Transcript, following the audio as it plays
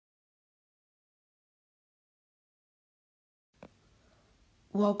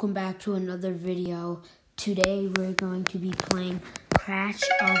Welcome back to another video. Today we're going to be playing Clash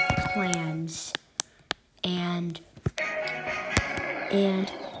of Clans. And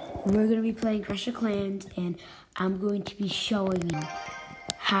we're going to be playing Clash of Clans, and I'm going to be showing you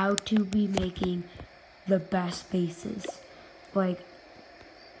how to be making the best bases. Like,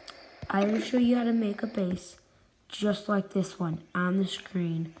 I will show you how to make a base just like this one on the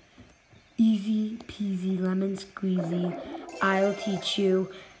screen. Easy peasy lemon squeezy. I'll teach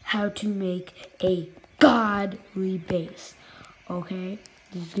you how to make a godly base. Okay?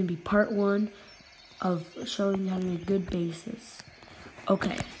 This is going to be part 1 of showing you how to make good bases.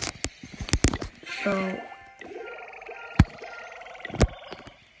 Okay.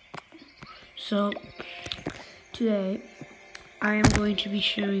 So today I am going to be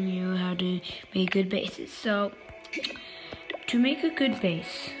showing you how to make good bases. So to make a good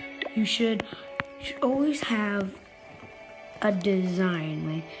base, you should always have a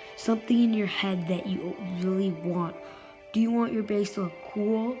design, like something in your head that you really want. Do you want your base to look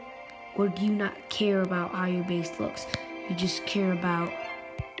cool, or do you not care about how your base looks? You just care about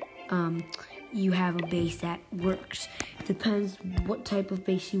you have a base that works. Depends what type of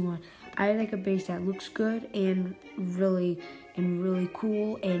base you want. I like a base that looks good and really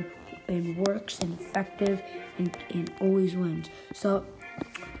cool and works and effective and always wins. So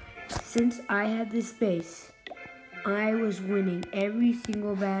since I had this base, I was winning every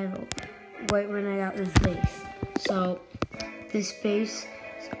single battle right when I got this base. So this base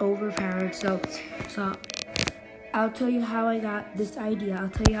is overpowered. So I'll tell you how I got this idea. I'll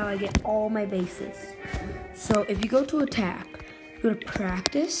tell you how I get all my bases. So if you go to attack, you go to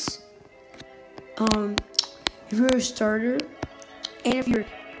practice. If you're a starter, and if you're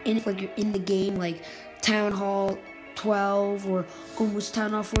in the game, like Town Hall 12 or almost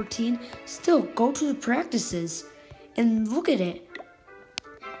Town Hall 14, still go to the practices and look at it.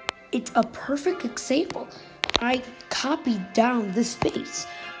 It's a perfect example. I copied down this base.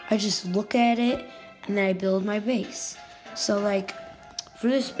 I just look at it and then I build my base. So like for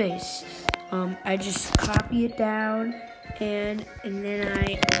this base, I just copy it down and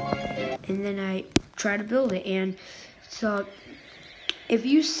then I try to build it. And so if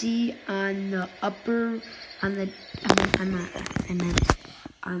you see on the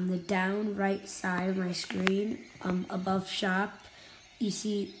on the down right side of my screen, above shop, you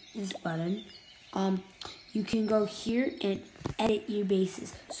see this button. You can go here and edit your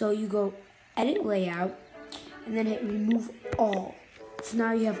bases. So you go edit layout and then hit remove all. So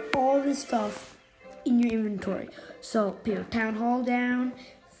now you have all this stuff in your inventory. So put your Town Hall down,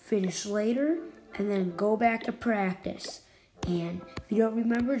 finish later, and then go back to practice. And if you don't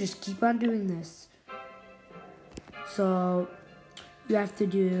remember, just keep on doing this. So you have to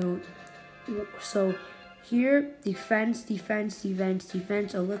do, so here, defense,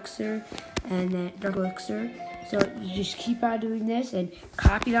 elixir, and then dark elixir. So you just keep on doing this and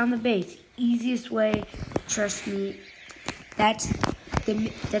copy down the base. Easiest way, trust me. That's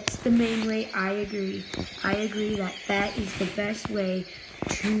the main way. I agree that is the best way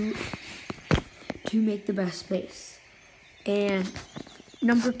to make the best base. And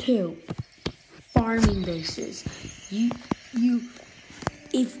number 2, farming bases.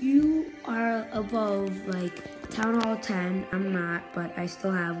 If you are above like Town Hall 10, I'm not, but I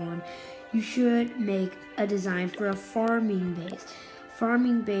still have one, you should make a design for a farming base.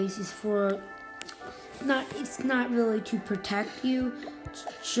 Farming base is it's not really to protect you, it's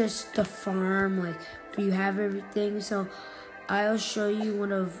just the farm, like where you have everything. So I'll show you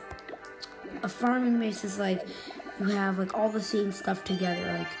one of a farming base is like you have like all the same stuff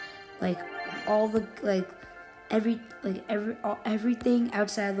together, like all the everything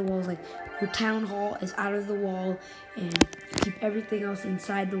outside of the walls, like your Town Hall is out of the wall, and keep everything else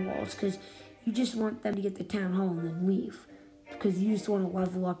inside the walls, because you just want them to get the Town Hall and then leave, because you just want to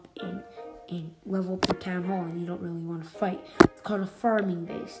level up and level up the Town Hall, and you don't really want to fight. It's called a farming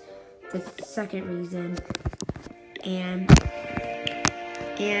base. That's the second reason. And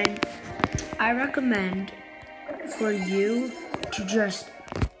I recommend for you to just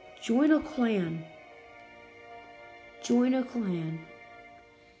join a clan. Join a clan.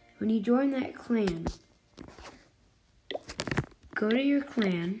 When you join that clan, go to your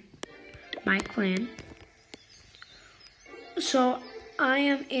clan, my clan. So I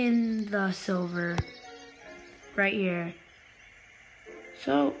am in the silver right here.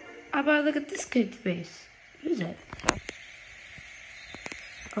 So how about look at this kid's base? What is it?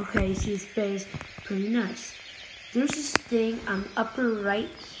 Okay, you see his base, pretty nice. There's this thing on the upper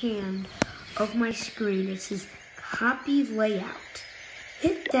right hand of my screen. It says copy layout.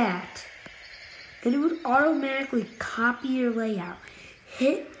 Hit that, and it would automatically copy your layout.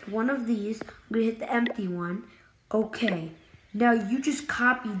 hit one of these. I'm gonna hit the empty one. Okay. Now you just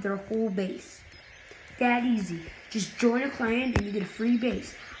copied their whole base. That easy. Just join a clan and you get a free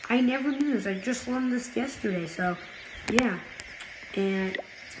base. I never knew this. I just learned this yesterday. So, yeah. And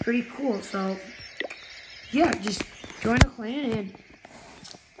it's pretty cool. So, yeah, just join a clan and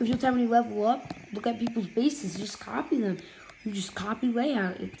every time you level up, look at people's bases. Just copy them. You just copy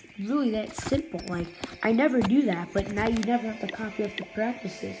layout. It's really that simple. Like, I never do that, but now you never have to copy off the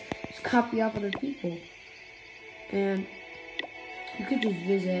practices. Just copy off other people. And you could just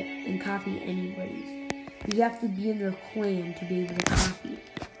visit and copy anybody's. You have to be in their clan to be able to copy.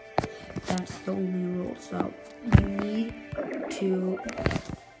 That's the only rule. So you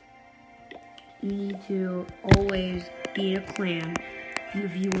need to always be in a clan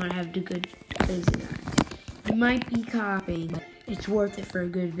if you want to have the good visit. You might be copying, but it's worth it for a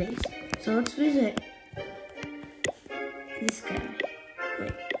good base. So let's visit this guy.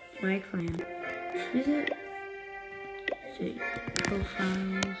 Wait, my clan. Let's visit. Let's see,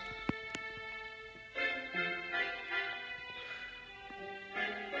 profiles.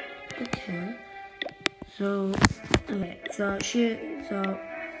 Okay. So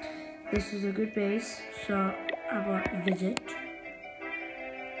this is a good base. So how about visit?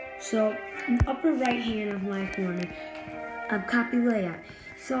 So in the upper right hand of my corner, copy layout.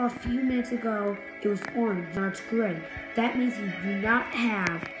 So a few minutes ago it was orange, now it's gray. That means you do not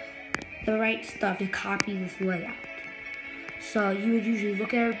have the right stuff to copy this layout. So you would usually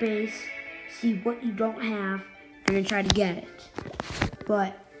look at our base, see what you don't have, and then try to get it.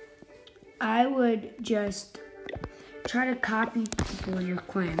 But I would just try to copy people in your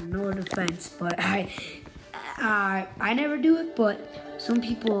clan. No offense, but I never do it, but some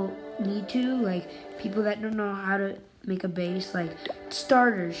people need to, like people that don't know how to make a base, like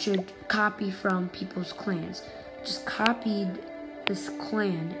starters should copy from people's clans. Just copied this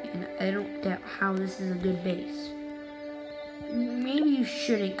clan, and I don't get how this is a good base. Maybe you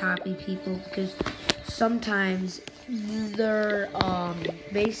shouldn't copy people because sometimes their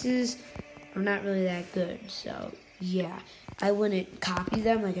bases are not really that good. So yeah, I wouldn't copy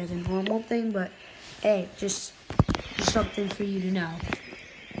them like as a normal thing, but hey, just something for you to know.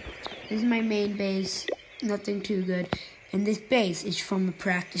 This is my main base, nothing too good. And this base is from the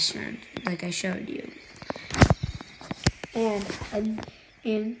practice run, like I showed you. And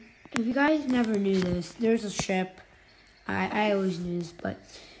if you guys never knew this, there's a ship. I always knew this, but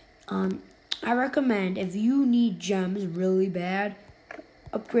I recommend if you need gems really bad,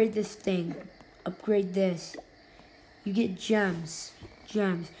 upgrade this thing. Upgrade this. You get gems.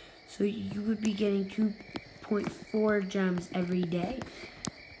 So you would be getting 2.4 gems every day.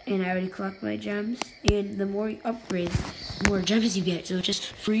 And I already collect my gems. And the more you upgrade, the more gems you get. So it's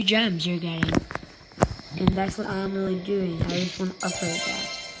just free gems you're getting. And that's what I'm really doing. I just want to upgrade that.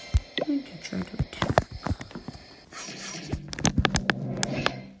 I'm going to try to attack.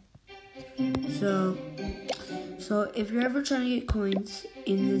 So if you're ever trying to get coins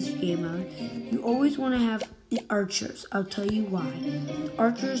in this game mode, you always want to have the archers. I'll tell you why.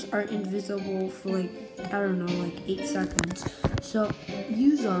 Archers are invisible for like 8 seconds. So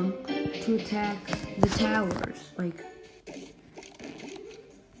use them to attack the towers. Like,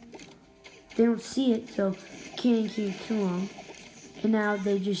 they don't see it, so you can't kill them. And now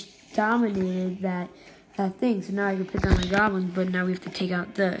they just dominated that thing. So now I can put down my goblins, but now we have to take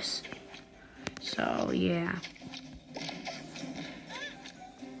out this. So yeah.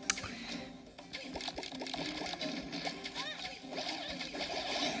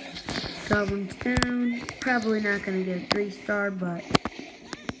 Goblins down. Probably not gonna get a 3-star, but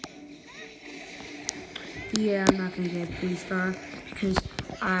yeah, I'm not gonna get a 3-star because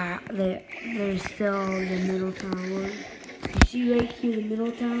there's still the middle tower. You see right here, the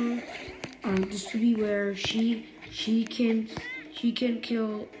middle tower. Just to be aware, she can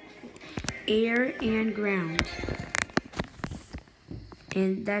kill air and ground,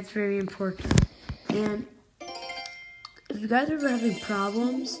 and that's very important. And if you guys are ever having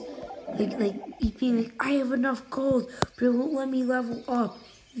problems, like you being like, I have enough gold, but it won't let me level up.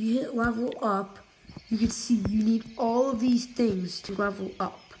 If you hit level up, you can see you need all of these things to level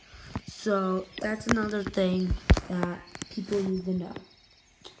up. So that's another thing that people need to know.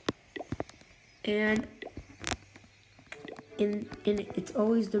 And it's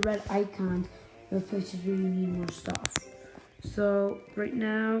always the red icon for the places where you need more stuff. So right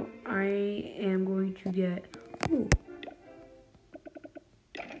now I am going to get,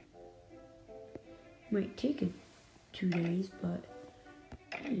 might take it 2 days, but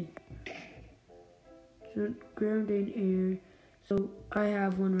hey. So ground and air. So I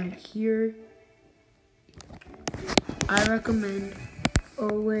have one right here. I recommend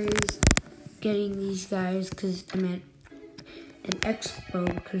always getting these guys because I meant an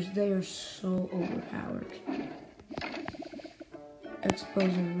expo because they are so overpowered.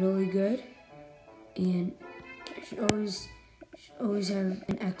 Expos are really good, and you should always have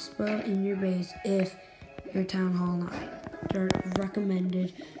an expo in your base if you're Town Hall 9. They're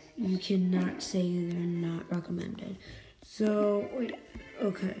recommended. You cannot say they're not recommended. So, wait,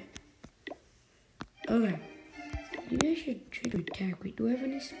 okay. Maybe I should try to attack. Wait, do I have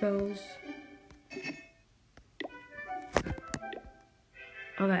any spells?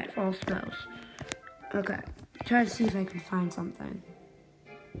 Okay, all spells. Okay, try to see if I can find something.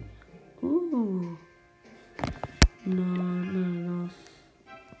 Ooh. No, not enough.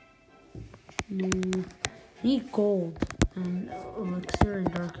 No. I need gold and elixir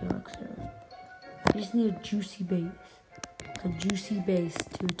and dark elixir. I just need a juicy base. A juicy base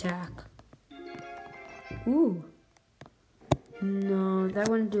to attack. Ooh. No, that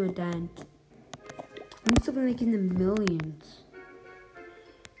wouldn't do a dent. I'm still making the millions.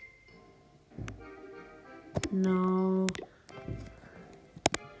 No.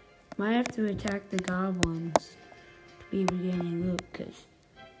 Might have to attack the goblins to be able to get any loot, because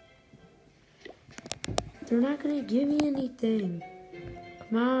they're not going to give me anything.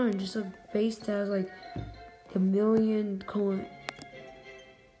 Come on, just a base that has like a million coins.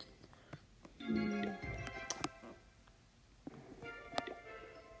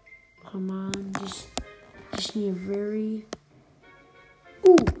 Come on, just need a very...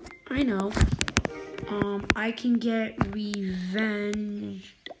 Ooh, I know. I can get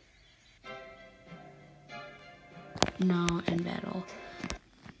revenge. No, in battle.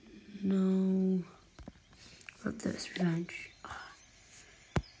 No. What this revenge?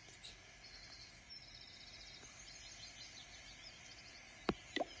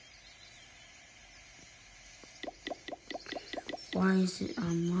 Why is it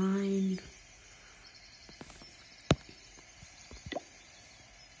online?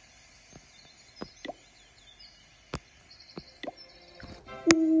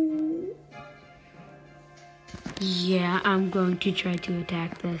 Ooh. Yeah, I'm going to try to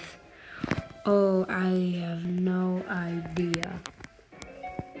attack this. Oh, I have no idea.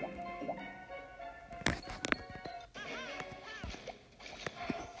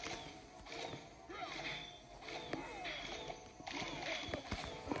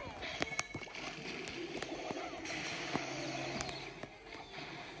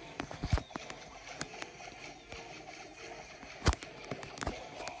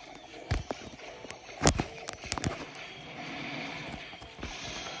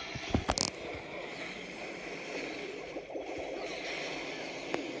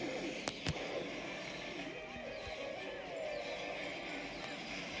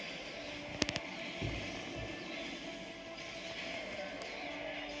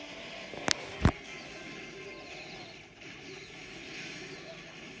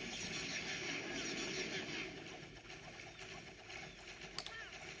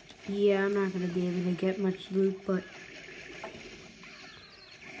 Yeah, I'm not going to be able to get much loot, but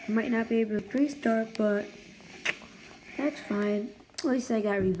I might not be able to restart, but that's fine. At least I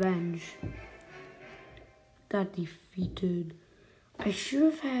got revenge. Got defeated. I should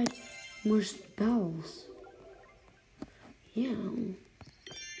have had more spells. Yeah.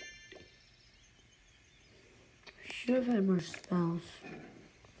 I should have had more spells.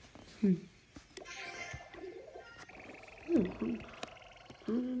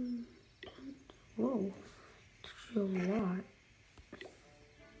 Whoa, that's a lot.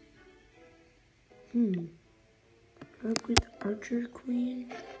 Work with Archer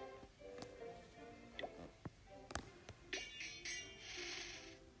Queen.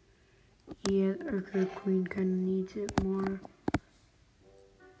 Yeah, the Archer Queen kind of needs it more.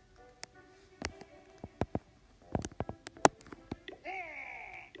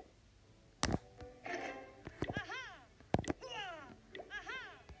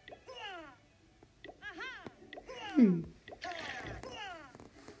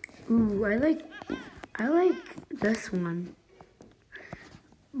 Ooh, I like this one.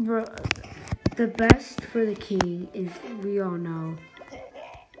 Bro, the best for the king is, we all know,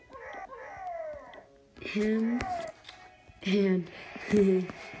 him and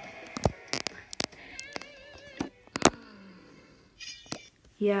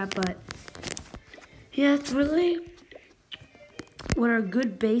yeah, but yeah, it's really what our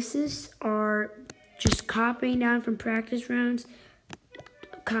good bases are. Just copying down from practice rounds,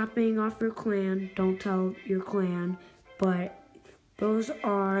 copying off your clan. Don't tell your clan, but those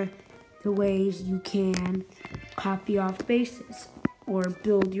are the ways you can copy off bases or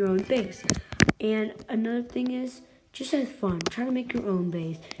build your own base. And another thing is just as fun. Try to make your own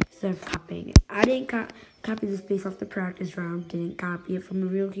base instead of copying it. I didn't copy this base off the practice round. Didn't copy it from a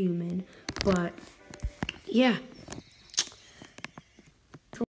real human. But, yeah.